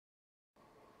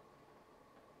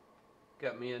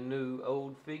Got me a new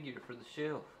old figure for the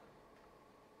shelf.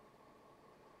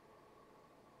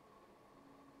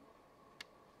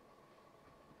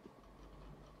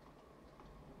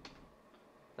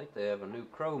 I think they have a new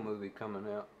Crow movie coming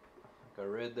out. I think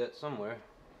I read that somewhere.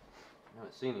 I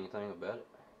haven't seen anything about it.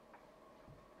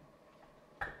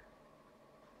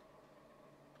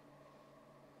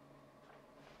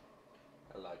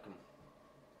 I like them.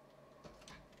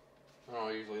 I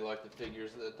don't usually like the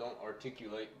figures that don't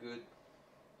articulate good,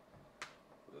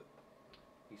 but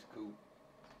he's cool.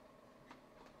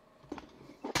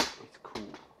 He's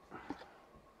cool.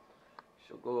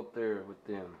 She'll go up there with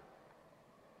them.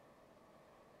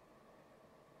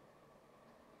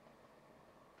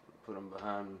 Put him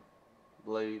behind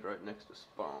Blade right next to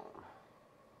Spawn.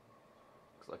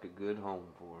 Looks like a good home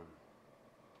for him.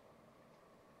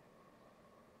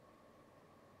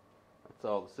 That's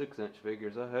all the 6-inch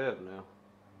figures I have now.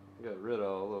 I got rid of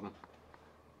all of them.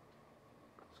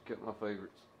 Just kept my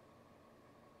favorites.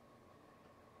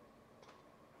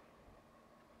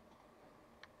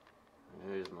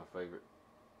 Here's my favorite.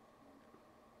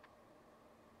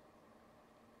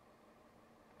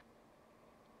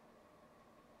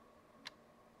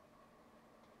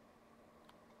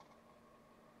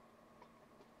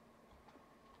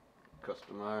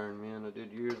 Custom Iron Man I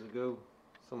did years ago.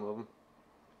 Some of them.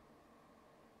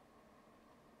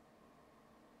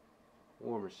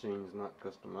 War Machine's not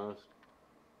customized.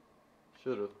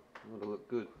 Should've. Would've looked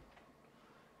good.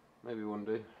 Maybe one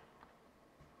day.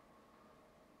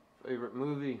 Favorite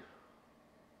movie?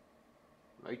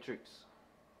 Matrix.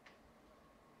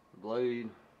 Blade.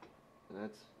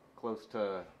 That's close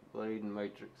tie. Blade and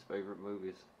Matrix, favorite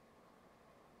movies.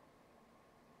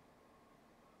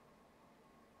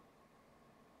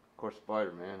 Of course,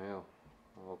 Spider-Man. Hell,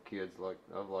 all kids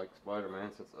I've liked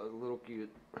Spider-Man since I was a little kid.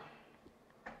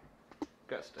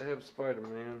 Got to have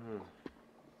Spider-Man,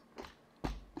 huh?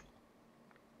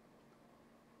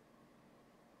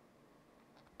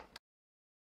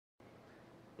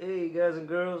 Hey guys and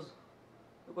girls,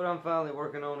 look what I'm finally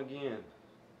working on again.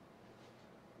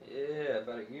 Yeah,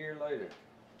 about a year later.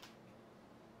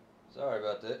 Sorry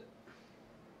about that.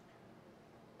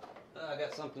 I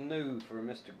got something new for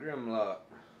Mr. Grimlock.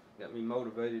 Got me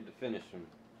motivated to finish him.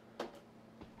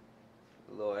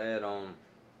 A little add-on.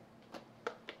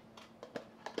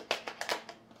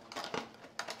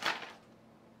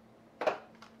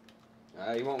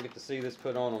 You won't get to see this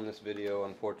put on this video,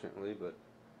 unfortunately, but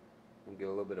we'll get a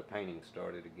little bit of painting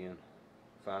started again.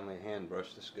 Finally hand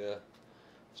brushed this guy.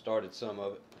 Started some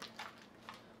of it.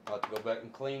 I'll have to go back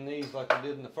and clean these like I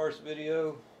did in the first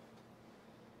video.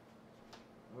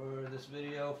 For this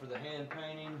video, for the hand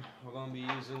painting, we're going to be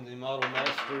using the Model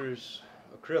Masters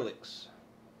acrylics.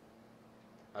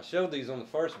 I showed these on the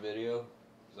first video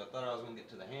because I thought I was going to get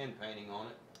to the hand painting on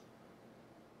it.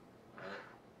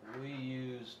 We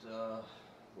used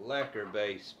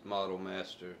lacquer-based Model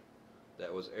Master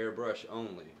that was airbrush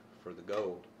only for the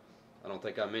gold. I don't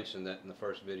think I mentioned that in the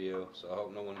first video, so I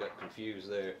hope no one got confused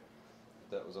there.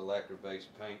 That was a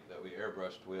lacquer-based paint that we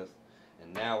airbrushed with,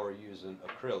 and now we're using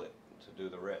acrylic to do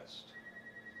the rest.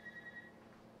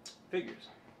 Figures.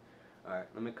 Alright,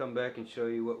 let me come back and show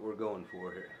you what we're going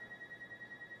for here.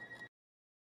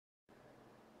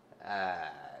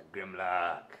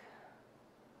 Grimlock.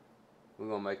 We're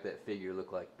going to make that figure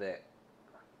look like that.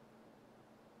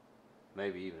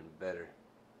 Maybe even better.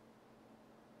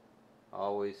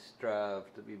 Always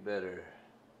strive to be better.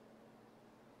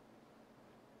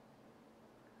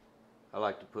 I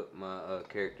like to put my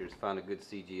characters, find a good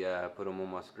CGI, put them on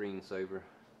my screensaver.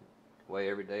 Way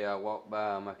every day I walk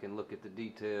by them, I can look at the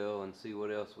detail and see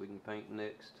what else we can paint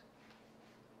next.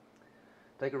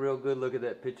 Take a real good look at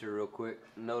that picture real quick.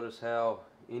 Notice how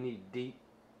any deep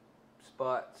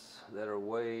spots that are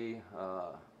way,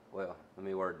 well, let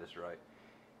me word this right.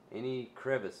 Any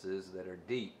crevices that are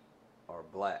deep are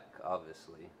black,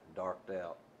 obviously, darked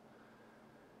out.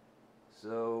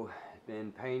 So,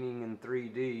 in painting in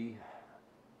 3D,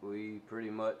 we pretty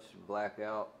much black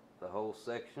out the whole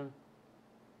section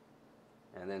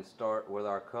and then start with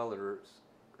our colors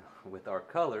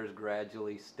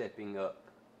gradually stepping up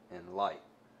in light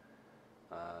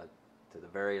to the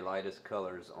very lightest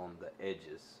colors on the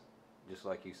edges, just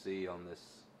like you see on this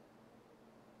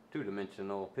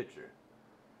two-dimensional picture.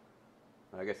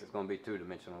 I guess it's going to be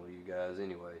two-dimensional to you guys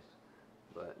anyways,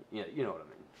 but yeah, you know what I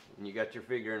mean. And you got your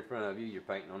figure in front of you, you're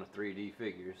painting on a 3D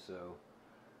figure, so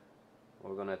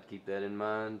we're going to have to keep that in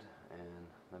mind. And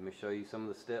let me show you some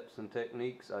of the steps and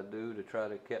techniques I do to try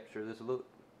to capture this look.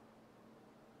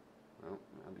 Well,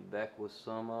 I'll be back with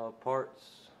some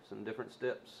parts, some different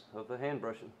steps of the hand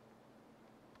brushing.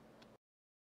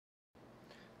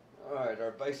 Alright,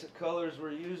 basic colors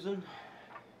we're using.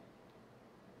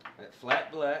 That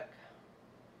flat black,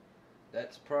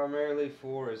 that's primarily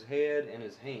for his head and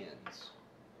his hands.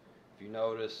 If you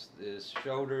notice, his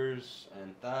shoulders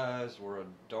and thighs were a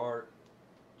dark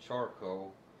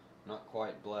charcoal, not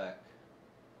quite black.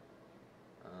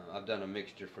 I've done a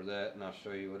mixture for that, and I'll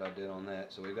show you what I did on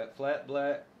that. So we've got flat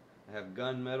black, I have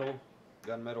gunmetal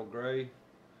gray,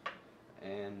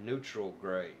 and neutral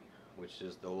gray, which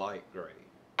is the light gray.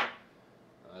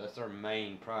 That's our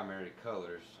main primary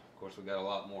colors. Of course, we got a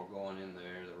lot more going in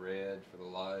there, the red for the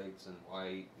lights, and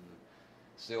white, and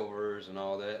silvers, and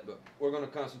all that. But we're going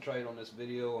to concentrate on this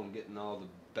video on getting all the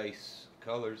base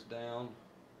colors down,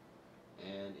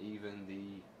 and even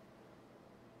the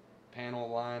panel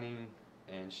lining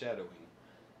and shadowing.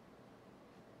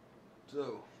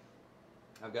 So,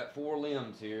 I've got 4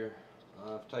 limbs here.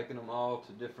 I've taken them all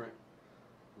to different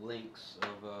lengths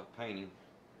of painting.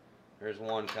 There's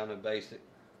one kind of basic.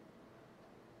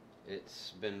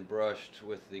 It's been brushed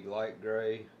with the light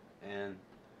gray and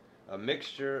a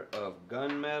mixture of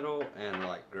gunmetal and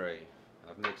light gray.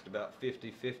 I've mixed about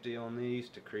 50-50 on these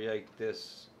to create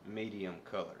this medium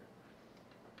color.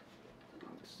 You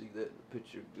can see that in the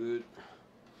picture good.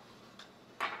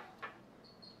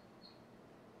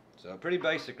 So pretty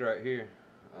basic right here.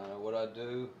 What I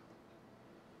do,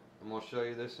 I'm going to show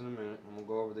you this in a minute. I'm going to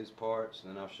go over these parts,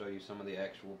 and then I'll show you some of the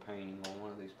actual painting on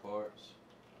one of these parts.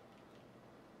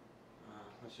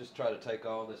 Let's just try to take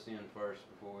all this in first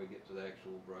before we get to the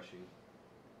actual brushing.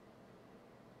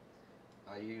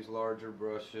 I use larger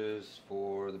brushes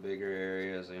for the bigger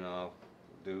areas. You know, I'll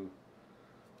do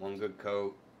one good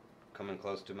coat, coming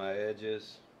close to my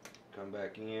edges, come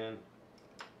back in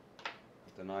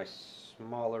with a nice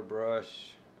smaller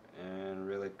brush and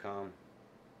really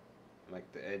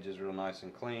make the edges real nice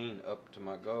and clean up to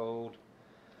my gold.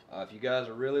 If you guys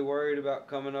are really worried about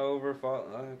coming over,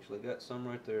 I actually got some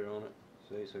right there on it.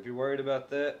 See, so if you're worried about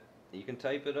that, you can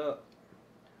tape it up.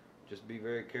 Just be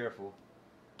very careful.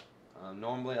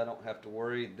 Normally I don't have to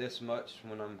worry this much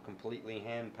when I'm completely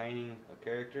hand painting a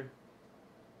character,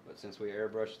 but since we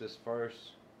airbrush this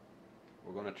first,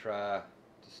 we're going to try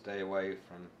to stay away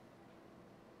from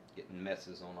getting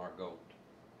messes on our gold.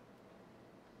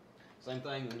 Same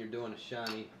thing when you're doing a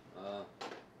shiny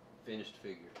finished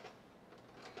figure.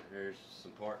 There's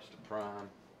some parts to prime.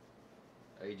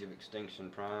 Age of Extinction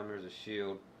primer is a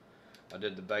shield. I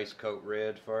did the base coat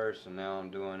red first, and now I'm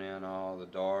doing in all the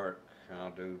dark, and I'll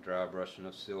do dry brushing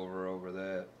of silver over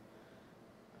that,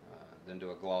 then do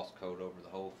a gloss coat over the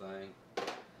whole thing.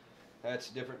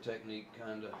 That's a different technique,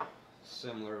 kind of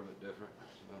similar but different.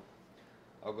 So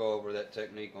I'll go over that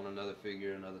technique on another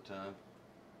figure another time.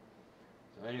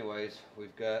 So anyways,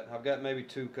 I've got maybe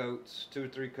 2 or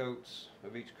 3 coats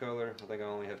of each color. I think I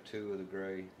only have 2 of the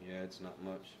gray. Yeah, it's not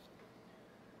much.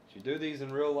 So you do these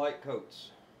in real light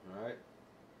coats, alright?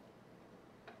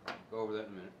 Go over that in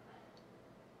a minute.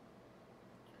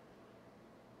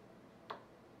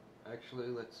 Actually,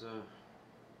 let's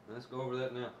go over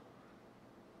that now.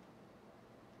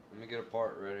 Let me get a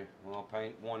part ready. Well, I'll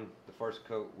paint the first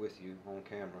coat with you on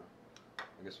camera.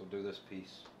 I guess we'll do this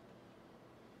piece.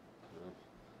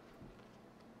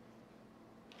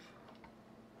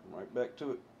 Come right back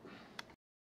to it.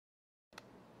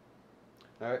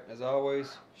 Alright, as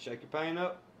always, shake your paint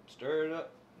up, stir it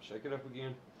up, shake it up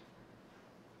again,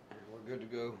 and we're good to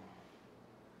go.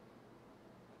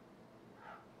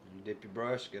 You dip your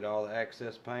brush, get all the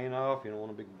excess paint off. You don't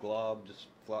want a big glob just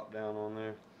flop down on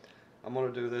there. I'm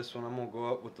going to do this one. I'm going to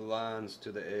go up with the lines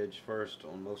to the edge first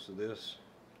on most of this,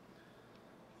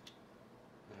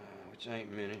 which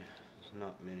ain't many. It's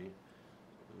not many.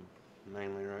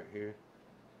 Mainly right here.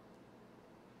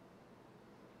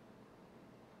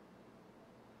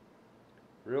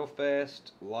 Real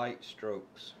fast, light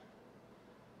strokes.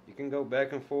 You can go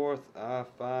back and forth. I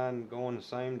find going the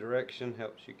same direction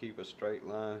helps you keep a straight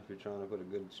line if you're trying to put a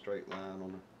good straight line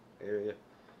on the area.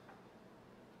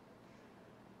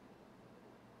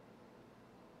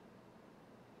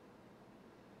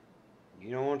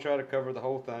 You don't want to try to cover the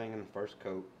whole thing in the first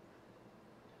coat.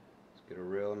 Let's get a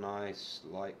real nice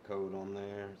light coat on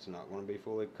there. It's not going to be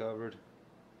fully covered.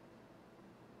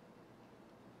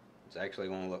 It's actually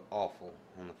going to look awful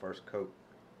on the first coat.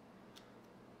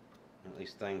 At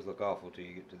least things look awful till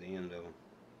you get to the end of them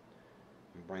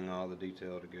and bring all the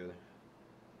detail together.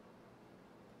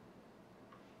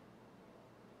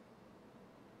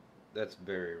 That's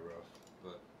very rough,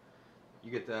 but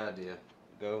you get the idea.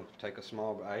 Go take a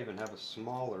small, I even have a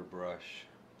smaller brush,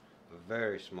 a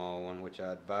very small one, which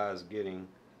I advise getting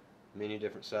many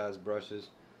different size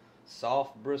brushes.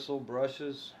 Soft bristle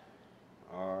brushes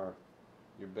are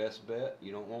your best bet.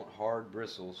 You don't want hard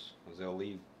bristles, because they'll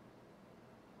leave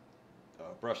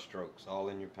brush strokes all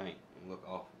in your paint and look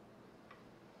awful.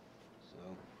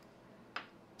 So,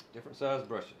 different size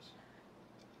brushes.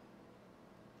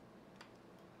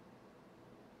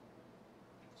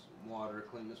 Some water to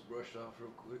clean this brush off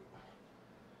real quick.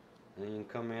 And you can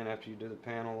come in after you do the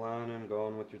panel lining, go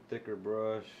on with your thicker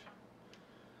brush.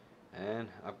 And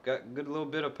I've got a good little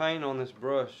bit of paint on this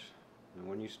brush. And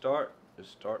when you start,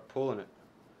 just start pulling it.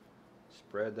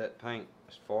 Spread that paint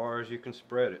as far as you can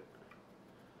spread it.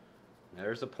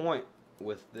 There's a point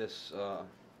with this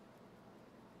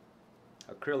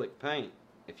acrylic paint.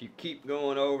 If you keep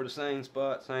going over the same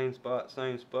spot,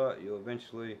 you'll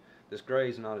eventually, this gray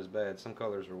is not as bad, some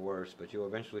colors are worse, but you'll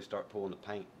eventually start pulling the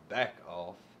paint back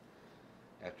off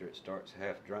after it starts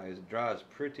half dry. It dries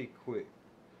pretty quick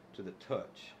to the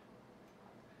touch.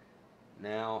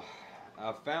 Now,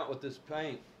 I've found with this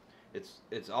paint,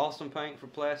 it's awesome paint for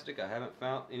plastic. I haven't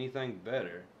found anything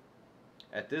better.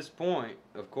 At this point,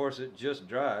 of course, it just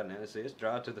dried. Now, see, it's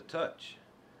dried to the touch,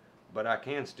 but I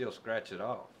can still scratch it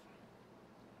off.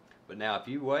 But now, if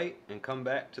you wait and come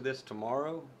back to this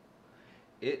tomorrow,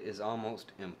 it is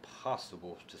almost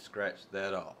impossible to scratch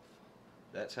that off.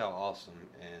 That's how awesome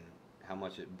and how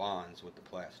much it bonds with the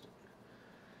plastic.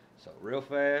 So, real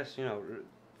fast, you know,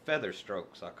 feather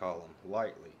strokes, I call them,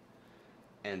 lightly.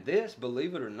 And this,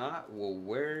 believe it or not, will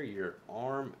wear your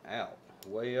arm out.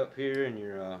 Way up here in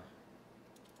your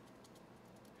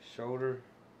shoulder.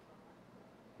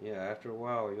 Yeah, after a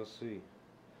while, you'll see.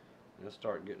 It'll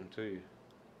start getting to you.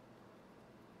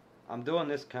 I'm doing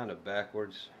this kind of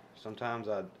backwards. Sometimes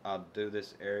I'll do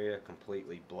this area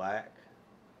completely black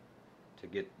to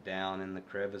get down in the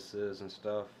crevices and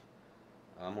stuff.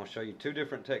 I'm going to show you two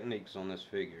different techniques on this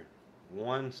figure.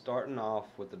 One, starting off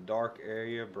with the dark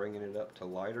area, bringing it up to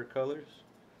lighter colors.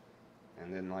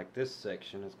 And then like this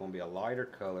section, it's going to be a lighter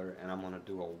color, and I'm going to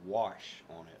do a wash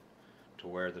on it to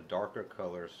where the darker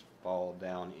colors fall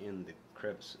down in the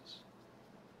crevices.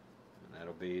 And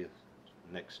that'll be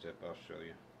the next step I'll show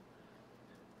you.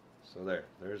 So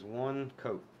there's one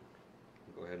coat.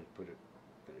 Go ahead and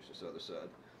finish this other side.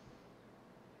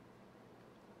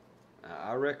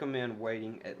 I recommend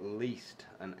waiting at least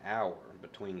an hour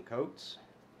between coats.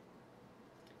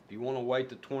 If you want to wait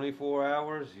the 24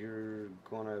 hours, you're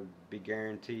going to be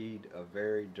guaranteed a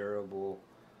very durable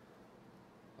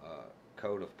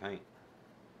coat of paint.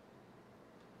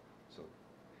 So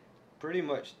pretty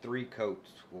much 3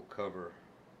 coats will cover,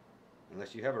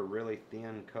 unless you have a really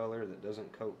thin color that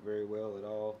doesn't coat very well at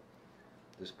all.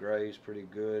 This gray is pretty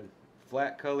good.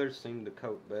 Flat colors seem to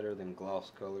coat better than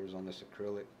gloss colors on this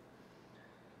acrylic.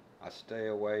 I stay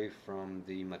away from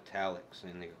the metallics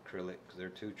in the acrylic because they're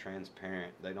too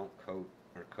transparent. They don't coat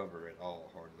or cover at all,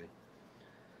 hardly.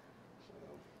 So,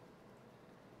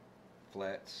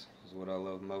 flats is what I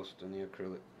love most in the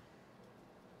acrylic.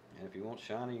 And if you want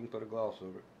shiny, you can put a gloss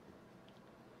over it.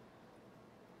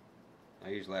 I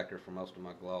use lacquer for most of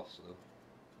my gloss,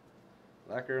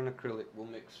 though. Lacquer and acrylic will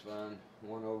mix fine,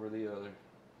 one over the other.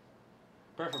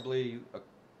 Preferably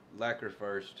lacquer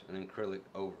first and then acrylic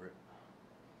over it.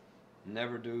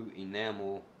 Never do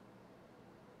enamel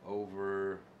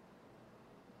over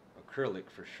acrylic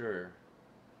for sure.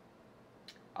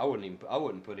 I wouldn't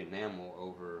put enamel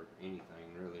over anything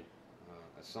really.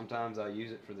 Sometimes I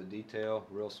use it for the detail,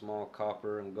 real small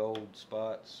copper and gold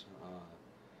spots.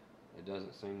 It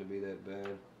doesn't seem to be that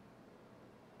bad,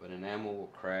 but enamel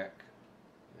will crack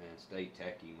and stay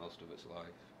tacky most of its life.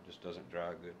 It just doesn't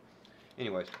dry good.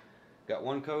 Anyways, got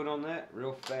one coat on that,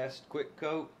 real fast, quick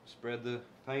coat. Spread the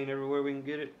paint everywhere we can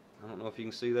get it. I don't know if you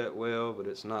can see that well, but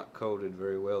it's not coated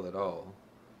very well at all.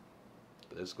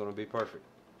 But it's going to be perfect.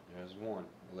 There's one.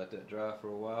 I'll let that dry for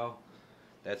a while.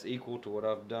 That's equal to what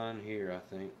I've done here, I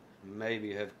think.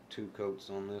 Maybe have 2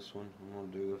 coats on this one. I'm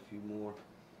going to do a few more.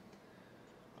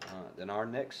 Then our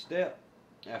next step,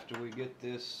 after we get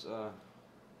this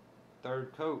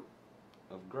 3rd coat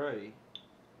of gray,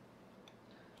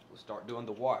 we'll start doing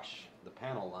the wash, the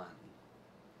panel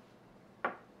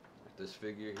lining. This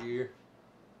figure here,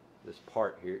 this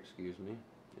part here, excuse me,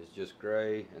 is just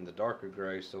gray and the darker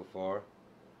gray so far.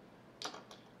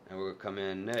 And we're going to come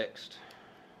in next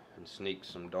and sneak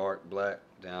some dark black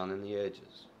down in the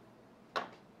edges.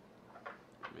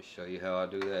 Let me show you how I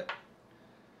do that.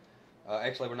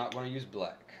 Actually, we're not going to use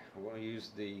black. We're going to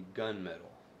use the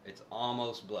gunmetal. It's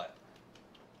almost black.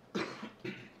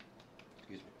 Excuse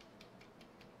me.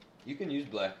 You can use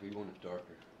black if you want it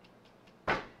darker.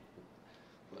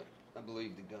 But I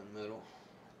believe the gunmetal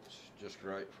is just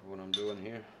right for what I'm doing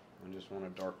here. I just want a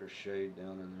darker shade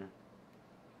down in there.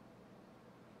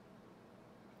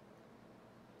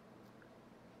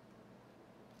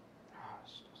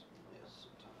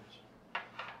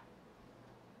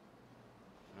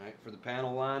 for the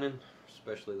panel lining,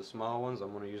 especially the small ones,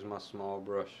 I'm going to use my small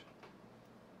brush.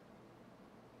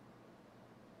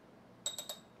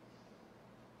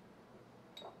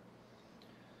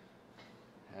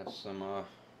 Have some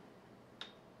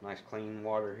nice clean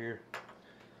water here.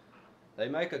 They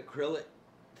make acrylic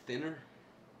thinner,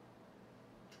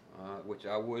 which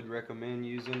I would recommend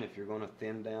using if you're going to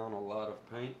thin down a lot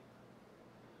of paint.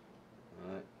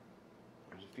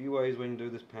 There's a few ways we can do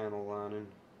this panel lining.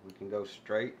 We can go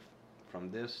straight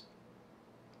from this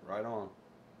right on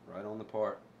the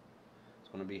part.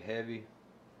 It's going to be heavy.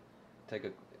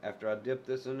 After I dip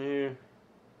this in here,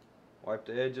 wipe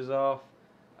the edges off.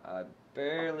 I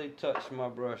barely touch my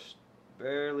brush,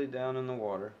 barely down in the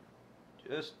water,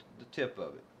 just the tip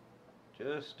of it,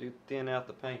 just to thin out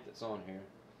the paint that's on here.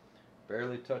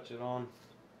 Barely touch it on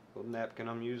the little napkin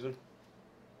I'm using.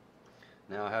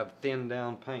 Now I have thinned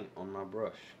down paint on my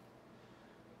brush.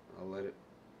 I'll let it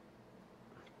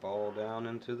fall down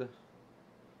into the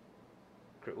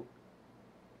acrylic.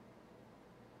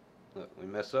 Look, we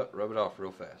mess up, rub it off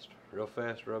real fast. Real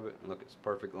fast, rub it, and look, it's a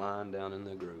perfect line down in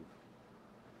the groove.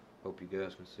 Hope you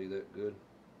guys can see that good.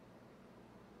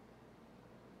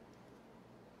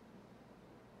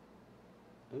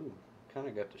 Ooh, kind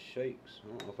of got the shakes. I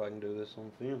don't know if I can do this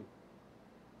on film.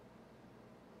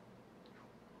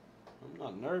 I'm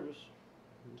not nervous.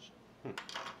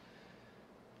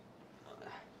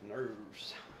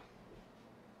 Nerves.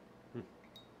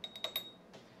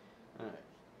 Alright.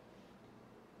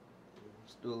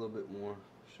 Let's do a little bit more.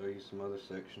 Show you some other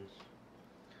sections.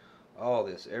 All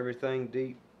this, everything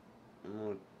deep, I'm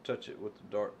going to touch it with the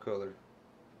dark color.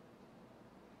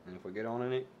 And if we get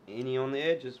on any on the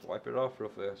edges, wipe it off real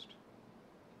fast.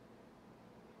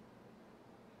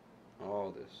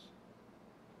 All this.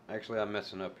 Actually, I'm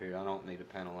messing up here. I don't need a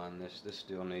panel line this. This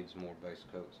still needs more base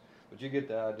coats. But you get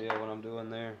the idea what I'm doing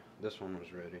there. This one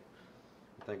was ready.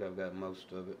 I think I've got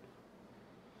most of it.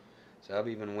 So I've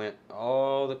even went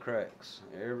all the cracks.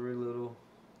 Every little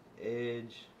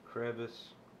edge,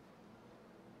 crevice.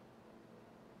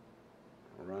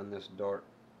 I'll run this dark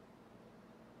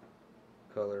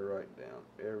color right down.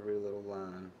 Every little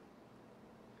line.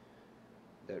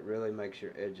 That really makes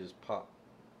your edges pop.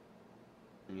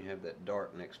 And you have that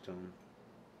dark next to them.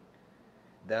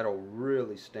 That'll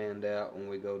really stand out when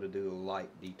we go to do the light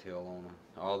detail on them.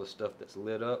 All the stuff that's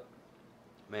lit up,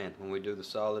 man, when we do the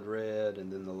solid red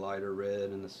and then the lighter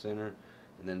red in the center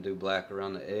and then do black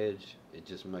around the edge, it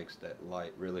just makes that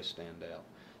light really stand out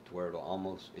to where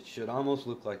it should almost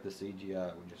look like the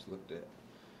CGI we just looked at.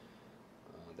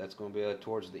 That's going to be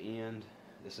towards the end.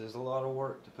 This is a lot of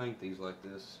work to paint these like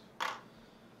this.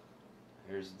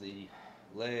 Here's the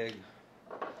leg.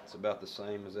 It's about the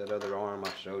same as that other arm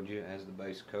I showed you. It has the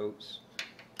base coats.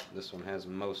 This one has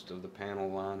most of the panel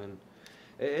lining.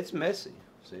 It's messy.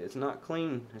 See, it's not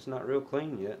clean. It's not real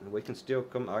clean yet. And we can still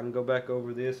come. I can go back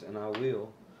over this, and I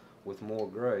will, with more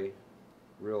gray,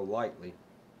 real lightly.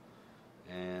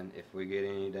 And if we get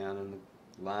any down in the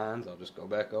lines, I'll just go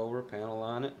back over, panel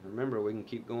line it. Remember, we can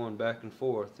keep going back and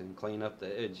forth and clean up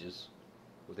the edges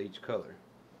with each color.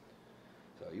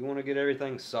 So you want to get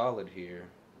everything solid here.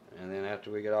 And then after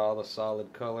we get all the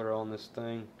solid color on this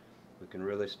thing, we can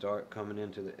really start coming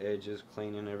into the edges,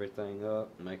 cleaning everything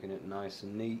up, making it nice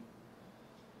and neat.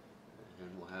 And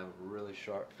we'll have a really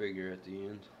sharp figure at the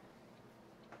end.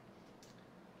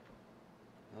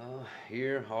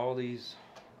 Here, all these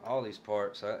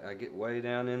parts, I get way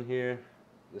down in here.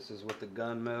 This is with the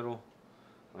gunmetal.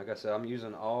 Like I said, I'm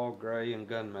using all gray and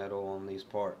gunmetal on these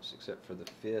parts, except for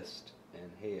the fist and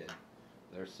head.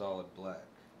 They're solid black.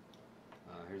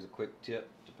 Here's a quick tip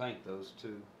to paint those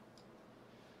two.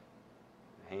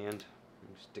 Hand,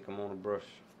 stick them on a brush.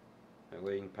 That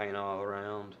way you can paint all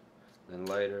around. Then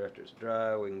later, after it's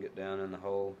dry, we can get down in the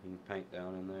hole. You can paint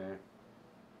down in there.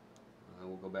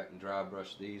 We'll go back and dry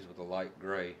brush these with a light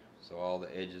gray, so all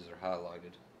the edges are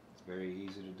highlighted. It's very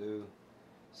easy to do.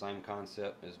 Same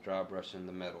concept as dry brushing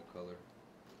the metal color.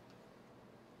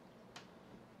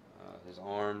 His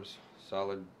arms,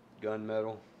 solid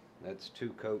gunmetal. That's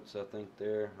 2 coats, I think,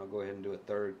 there. I'll go ahead and do a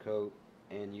 3rd coat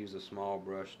and use a small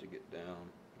brush to get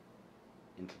down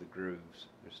into the grooves.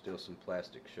 There's still some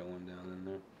plastic showing down in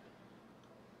there.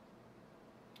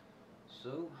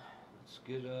 So, let's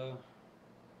get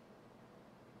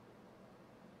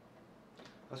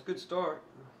that's a good start.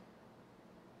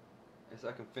 Guess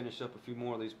I can finish up a few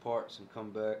more of these parts and come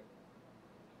back.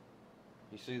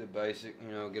 You see the basic,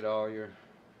 you know, get all your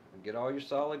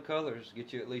solid colors.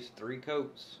 Get you at least 3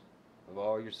 coats of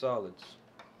all your solids.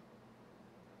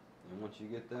 And once you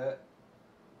get that,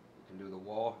 you can do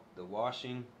the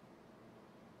washing,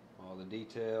 all the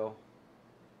detail.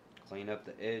 clean up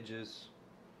the edges.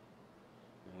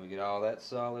 When we get all that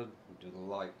solid, we do the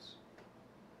lights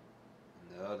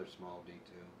and the other small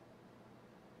detail.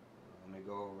 Let me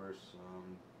go over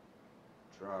some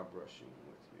dry brushing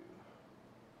with you,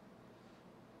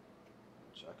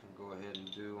 which I can go ahead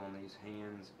and do on these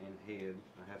hands and head.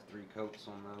 I have 3 coats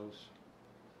on those.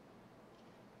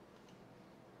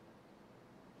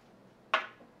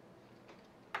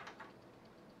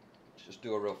 Just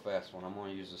do a real fast one. I'm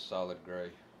going to use a solid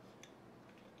gray,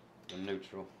 the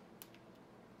neutral.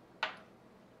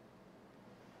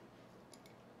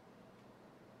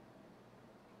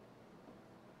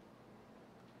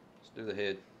 Let's do the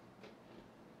head.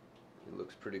 It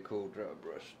looks pretty cool dry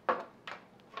brush.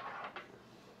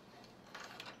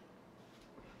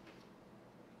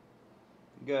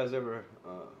 You guys ever,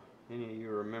 any of you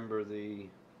remember the,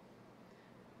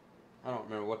 I don't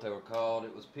remember what they were called.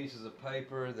 It was pieces of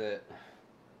paper that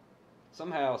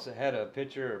somehow it had a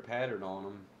picture or pattern on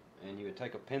them, and you would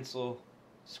take a pencil,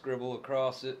 scribble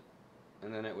across it,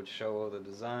 and then it would show the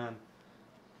design.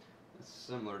 It's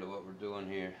similar to what we're doing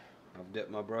here. I've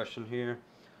dipped my brush in here.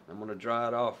 I'm going to dry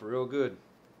it off real good.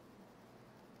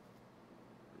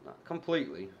 Not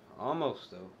completely,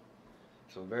 almost though.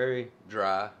 So very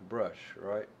dry brush,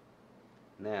 right?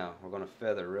 Now we're going to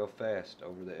feather real fast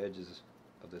over the edges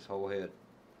of this whole head.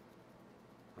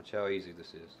 Watch how easy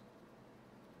this is.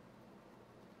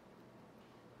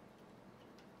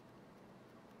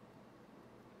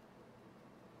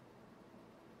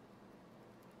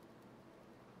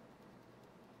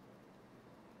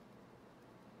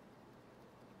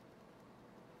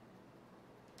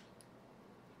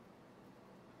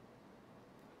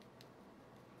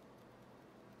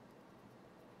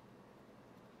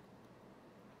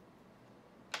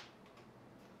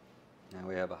 Now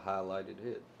we have a highlighted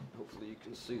head. Hopefully you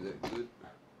can see that good.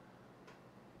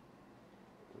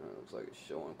 Looks like it's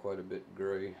showing quite a bit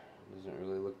gray. Doesn't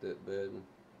really look that bad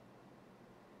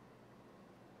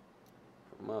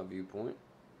from my viewpoint.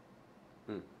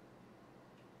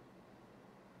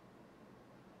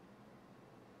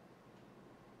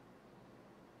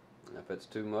 If it's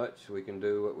too much, we can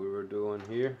do what we were doing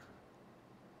here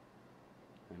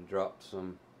and drop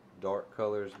some dark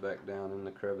colors back down in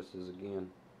the crevices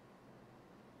again.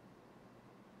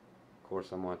 Of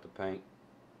course, I'm going to have to paint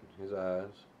his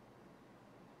eyes.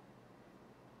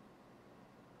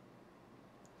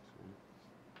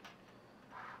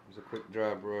 There's a quick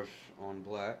dry brush on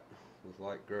black with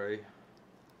light gray.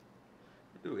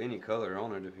 You do any color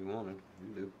on it if you wanted.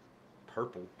 You can do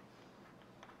purple.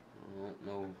 I don't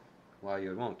know why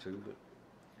you'd want to, but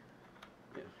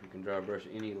yeah, you can dry brush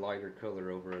any lighter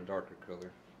color over a darker color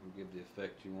and give the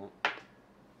effect you want.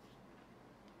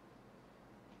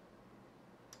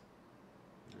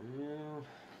 Now,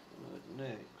 what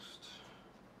next?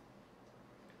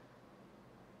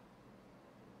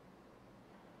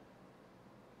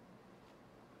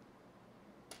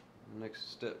 The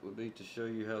next step would be to show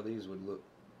you how these would look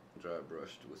dry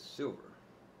brushed with silver.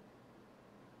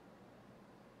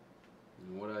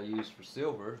 And what I use for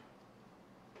silver,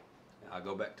 I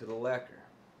go back to the lacquer.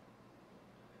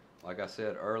 Like I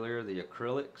said earlier, the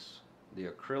acrylics, the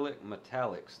acrylic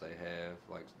metallics they have,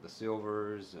 like the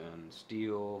silvers and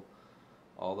steel,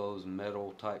 all those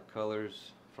metal type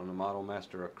colors from the Model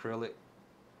Master acrylic,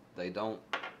 they don't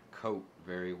coat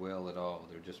very well at all.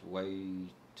 They're just way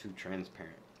too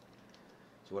transparent.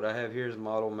 So what I have here is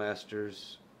Model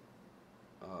Master's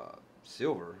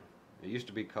silver. It used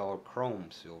to be called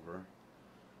chrome silver.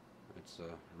 It's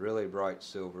a really bright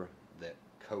silver that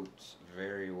coats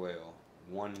very well.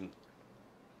 One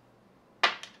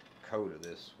coat of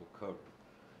this will cover,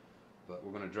 but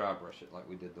we're going to dry brush it like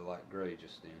we did the light gray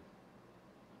just then.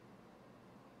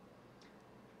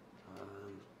 I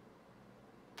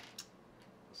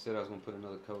said I was going to put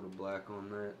another coat of black on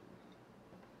that.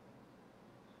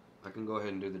 I can go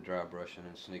ahead and do the dry brushing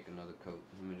and sneak another coat.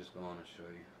 Let me just go on and show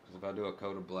you. Because if I do a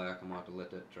coat of black, I'm going to have to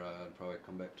let that dry. I'll probably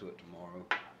come back to it tomorrow.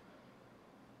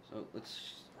 So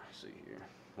let's see here.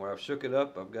 Where I've shook it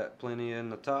up, I've got plenty in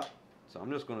the top. So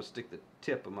I'm just going to stick the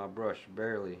tip of my brush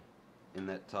barely in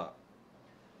that top.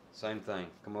 Same thing.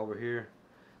 Come over here.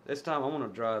 This time I want to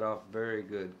dry it off very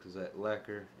good because that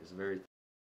lacquer is very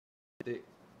thick.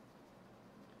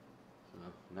 So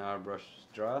now our brush is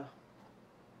dry.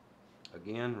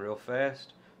 Again, real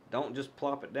fast. Don't just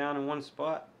plop it down in one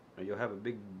spot or you'll have a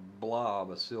big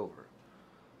blob of silver.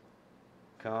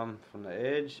 Come from the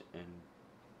edge and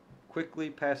quickly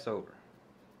pass over.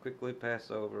 Quickly pass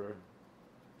over.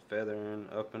 Feathering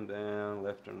up and down,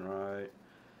 left and right.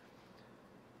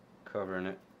 Covering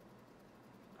it.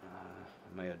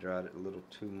 I may have dried it a little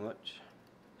too much.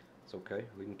 It's okay.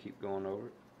 We can keep going over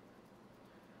it.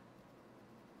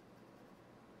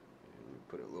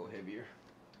 put it a little heavier.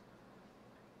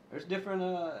 There's different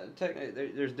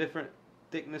there's different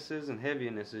thicknesses and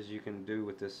heavinesses you can do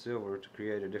with this silver to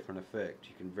create a different effect.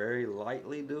 You can very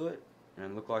lightly do it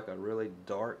and look like a really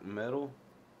dark metal,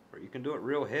 or you can do it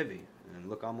real heavy and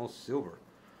look almost silver.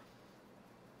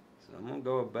 So I'm going to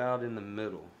go about in the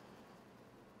middle.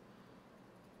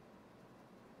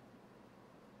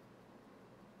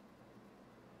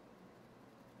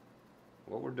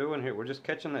 What we're doing here, we're just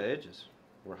catching the edges.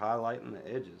 We're highlighting the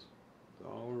edges.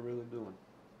 That's all we're really doing.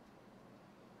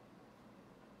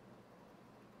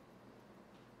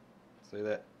 See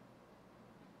that?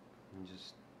 And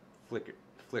just flicker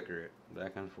it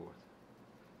back and forth.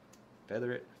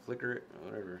 Feather it, flicker it,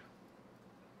 whatever.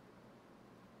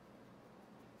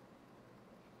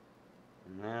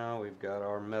 Now we've got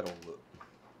our metal look.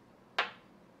 I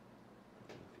don't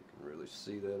know if you can really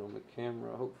see that on the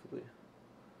camera, hopefully.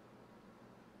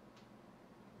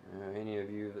 Any of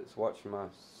you that's watched my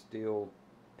still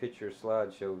picture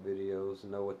slideshow videos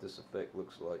know what this effect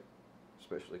looks like,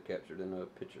 especially captured in a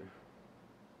picture.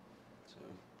 So,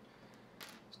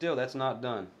 still, that's not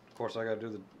done. Of course, I got to do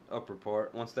the upper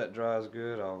part. Once that dries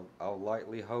good, I'll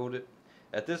lightly hold it.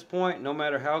 At this point, no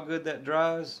matter how good that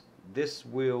dries, this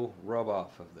will rub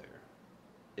off of there.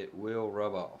 It will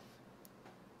rub off.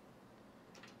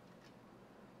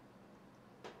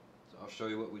 So I'll show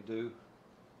you what we do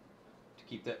to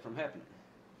keep that from happening.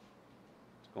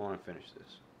 Let's go on and finish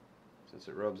this. Since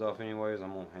it rubs off anyways,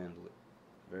 I'm going to handle it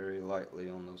very lightly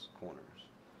on those corners,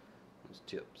 those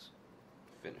tips.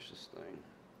 Finish this thing.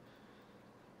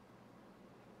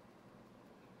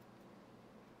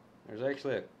 There's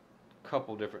actually a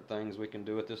couple different things we can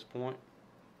do at this point.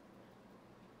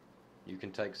 You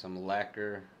can take some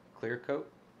lacquer clear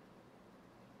coat.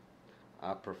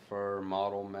 I prefer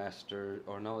Model Master,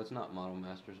 or no, it's not Model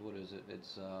Masters. What is it?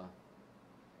 It's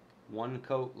One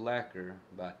Coat Lacquer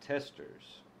by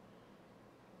Testors.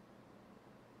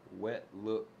 Wet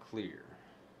Look Clear.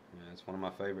 Yeah, it's one of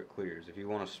my favorite clears. If you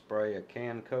want to spray a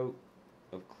can coat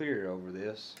of clear over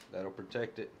this, that'll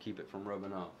protect it and keep it from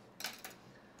rubbing off.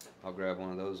 I'll grab one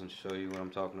of those and show you what I'm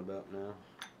talking about now.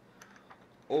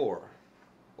 Or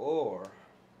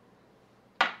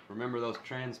remember those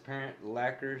transparent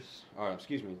lacquers, or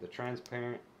excuse me, the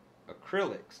transparent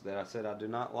acrylics that I said I do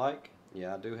not like?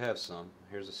 Yeah, I do have some.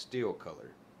 Here's a steel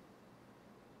color.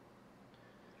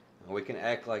 Now we can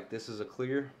act like this is a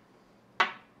clear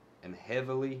and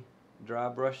heavily dry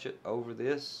brush it over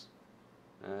this,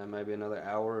 maybe another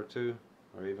hour or two,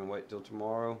 or even wait till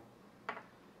tomorrow,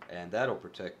 and that'll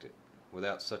protect it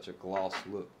without such a gloss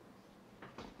look.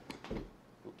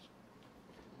 Oops.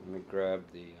 Let me grab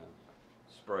the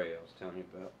spray I was telling you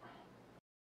about.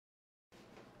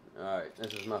 Alright,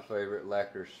 this is my favorite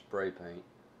lacquer spray paint,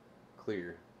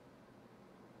 clear.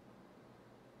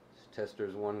 It's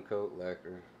Testors One Coat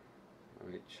Lacquer.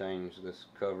 I changed this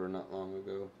cover not long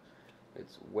ago.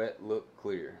 It's Wet Look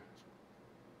Clear.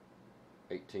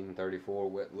 1834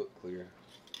 Wet Look Clear.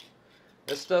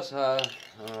 This stuff's high.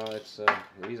 All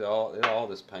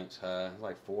this paint's high. It's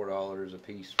like $4 a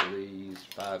piece for these,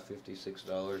 $5.50, $6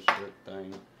 for that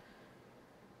thing.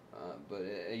 But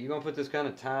you're gonna put this kind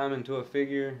of time into a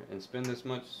figure and spend this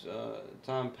much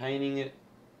time painting it,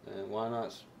 and why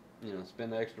not,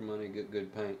 spend the extra money and get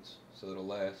good paints so it'll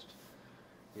last.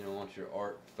 You don't want your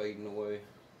art fading away,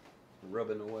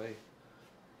 rubbing away.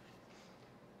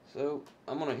 So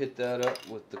I'm gonna hit that up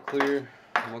with the clear.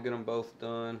 I'm gonna get them both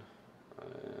done.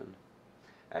 And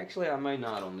actually, I may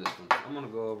not on this one. I'm gonna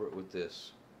go over it with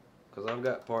this, because I've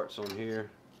got parts on here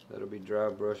that'll be dry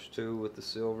brushed too with the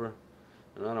silver,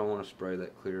 and I don't want to spray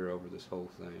that clear over this whole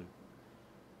thing.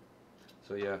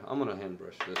 So yeah, I'm gonna hand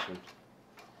brush this one.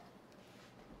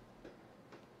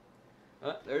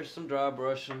 There's some dry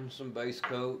brushing, some base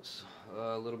coats,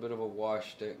 a little bit of a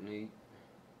wash technique.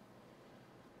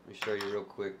 Let me show you real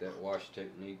quick that wash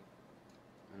technique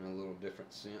in a little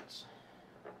different sense.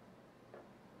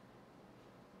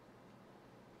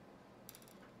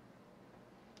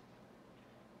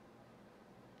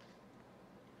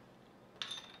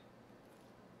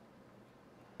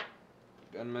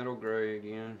 Gunmetal gray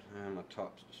again, and my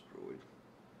top's destroyed.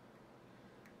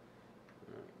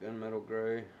 Alright, gunmetal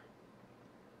gray.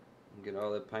 Get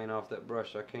all that paint off that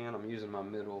brush I can. I'm using my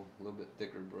middle, a little bit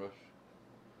thicker brush.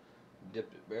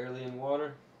 Dipped it barely in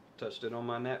water, touched it on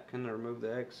my napkin to remove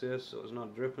the excess so it's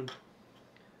not dripping.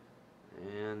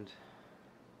 And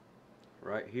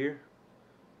right here,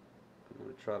 I'm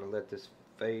going to try to let this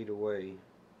fade away,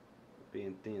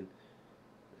 being thin.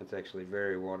 It's actually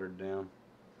very watered down.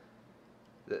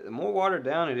 The more watered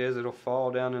down it is, it'll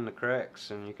fall down in the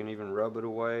cracks, and you can even rub it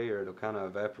away, or it'll kind of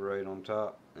evaporate on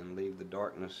top and leave the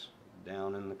darkness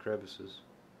down in the crevices.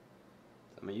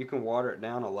 I mean, you can water it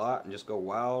down a lot and just go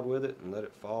wild with it and let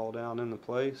it fall down into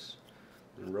place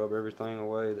and rub everything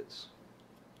away that's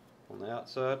on the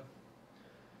outside.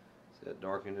 See, that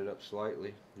darkened it up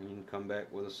slightly, and you can come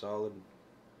back with a solid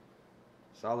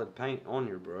paint on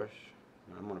your brush.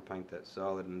 I'm going to paint that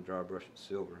solid and dry brush it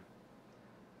silver.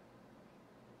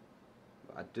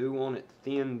 I do want it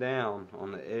thin down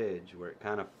on the edge where it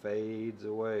kind of fades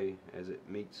away as it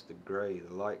meets the gray,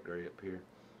 the light gray up here.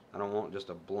 I don't want just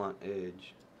a blunt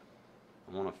edge.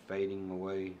 I want a fading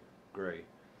away gray,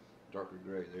 darker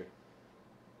gray there.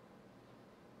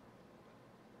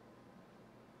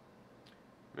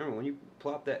 Remember, when you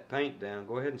plop that paint down,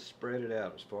 go ahead and spread it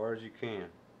out as far as you can.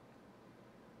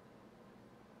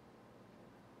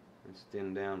 It's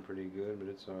thinned down pretty good, but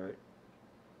it's alright.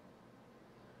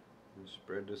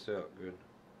 Spread this out good.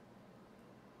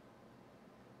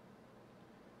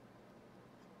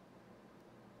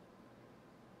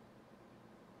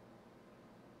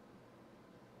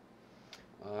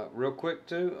 Real quick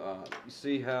too, you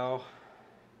see how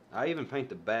I even paint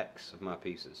the backs of my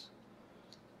pieces.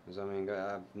 Because I mean,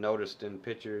 I've noticed in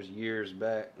pictures years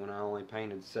back when I only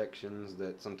painted sections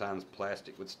that sometimes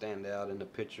plastic would stand out in the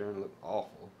picture and look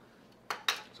awful.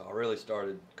 So I really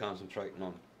started concentrating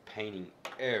on painting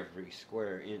every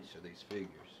square inch of these figures.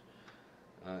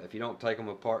 If you don't take them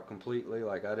apart completely,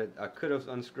 like I did, I could have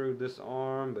unscrewed this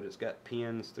arm, but it's got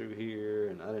pins through here,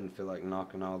 and I didn't feel like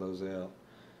knocking all those out.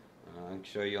 I can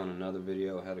show you on another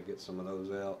video how to get some of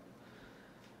those out.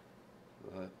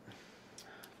 But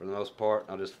for the most part,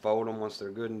 I'll just fold them once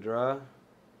they're good and dry.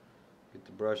 Get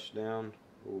the brush down.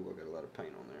 Ooh, I got a lot of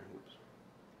paint on there. Oops.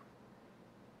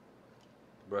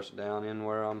 Brush down in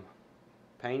where I'm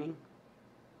painting.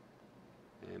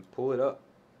 And pull it up,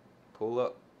 pull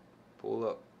up, pull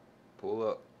up, pull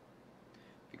up.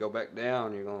 If you go back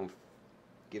down, you're going to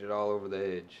get it all over the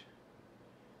edge.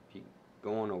 If you're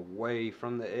going away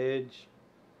from the edge,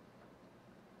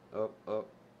 up, up,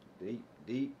 deep,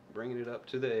 deep, bringing it up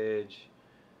to the edge,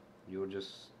 you'll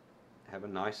just have a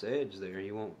nice edge there.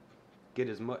 You won't get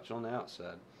as much on the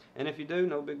outside. And if you do,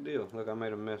 no big deal. Look, I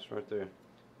made a mess right there.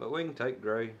 But we can take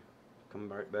gray,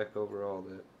 come right back over all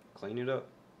that, clean it up.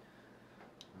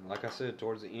 Like I said,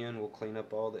 towards the end we'll clean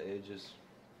up all the edges,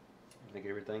 make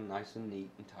everything nice and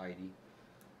neat and tidy.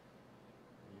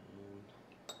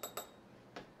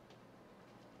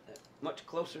 And much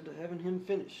closer to having him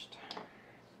finished.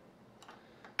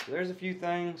 So there's a few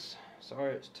things.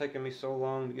 Sorry it's taken me so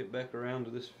long to get back around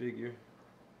to this figure.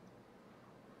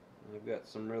 I've got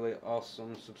some really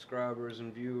awesome subscribers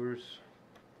and viewers,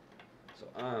 so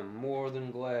I'm more than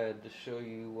glad to show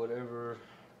you whatever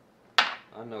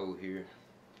I know here.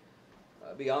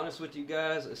 I'll be honest with you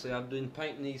guys, I say I've been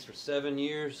painting these for 7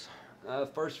 years.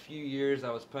 First few years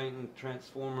I was painting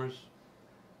Transformers.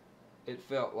 It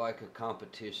felt like a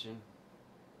competition.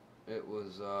 It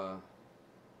was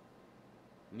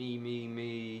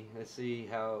me. Let's see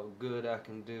how good I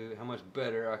can do, how much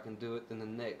better I can do it than the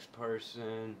next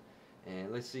person.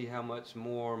 And let's see how much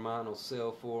more mine will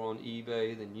sell for on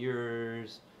eBay than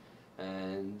yours.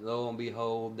 And lo and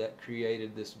behold, that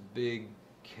created this big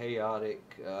chaotic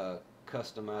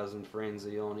customizing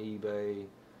frenzy on eBay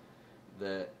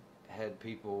that had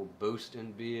people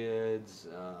boosting bids,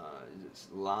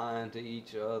 just lying to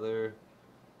each other.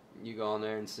 You go on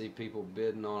there and see people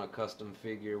bidding on a custom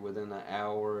figure within an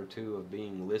hour or two of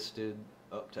being listed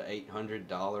up to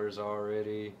 $800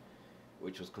 already,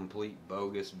 which was complete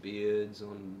bogus bids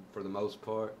for the most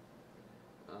part.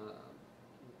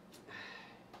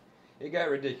 It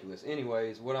got ridiculous.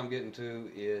 Anyways, what I'm getting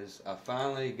to is I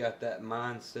finally got that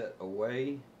mindset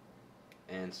away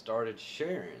and started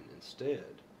sharing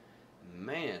instead.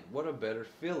 Man, what a better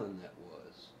feeling that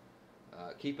was.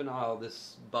 Keeping all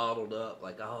this bottled up,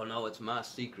 like, oh no, it's my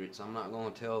secrets, I'm not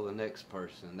going to tell the next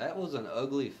person. That was an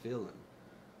ugly feeling.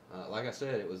 Like I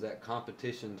said, it was that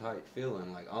competition type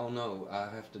feeling, like, oh no, I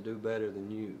have to do better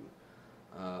than you.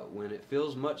 When it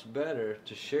feels much better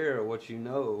to share what you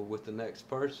know with the next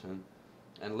person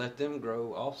and let them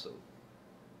grow also.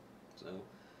 So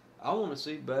I want to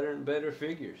see better and better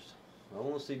figures. I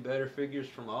want to see better figures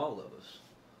from all of us.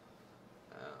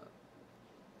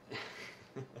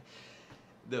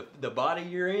 The body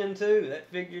you're in too, that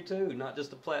figure too, not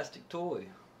just a plastic toy.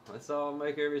 Let's all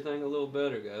make everything a little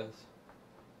better, guys.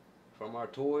 From our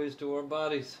toys to our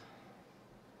bodies.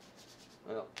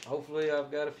 Well, hopefully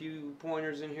I've got a few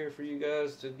pointers in here for you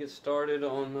guys to get started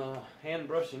on hand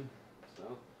brushing. So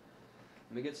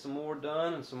let me get some more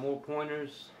done and some more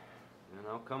pointers, and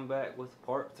I'll come back with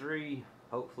part 3,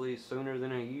 hopefully sooner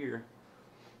than a year.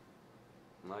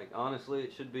 Like, honestly,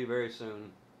 it should be very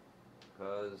soon,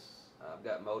 because I've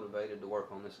got motivated to work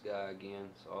on this guy again,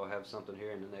 so I'll have something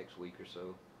here in the next week or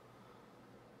so.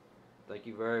 Thank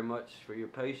you very much for your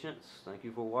patience. Thank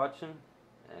you for watching.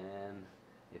 And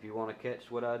if you want to catch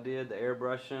what I did, the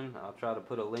airbrushing, I'll try to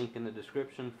put a link in the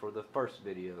description for the first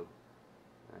video.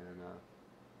 And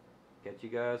catch you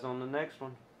guys on the next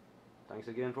one. Thanks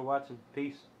again for watching.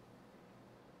 Peace.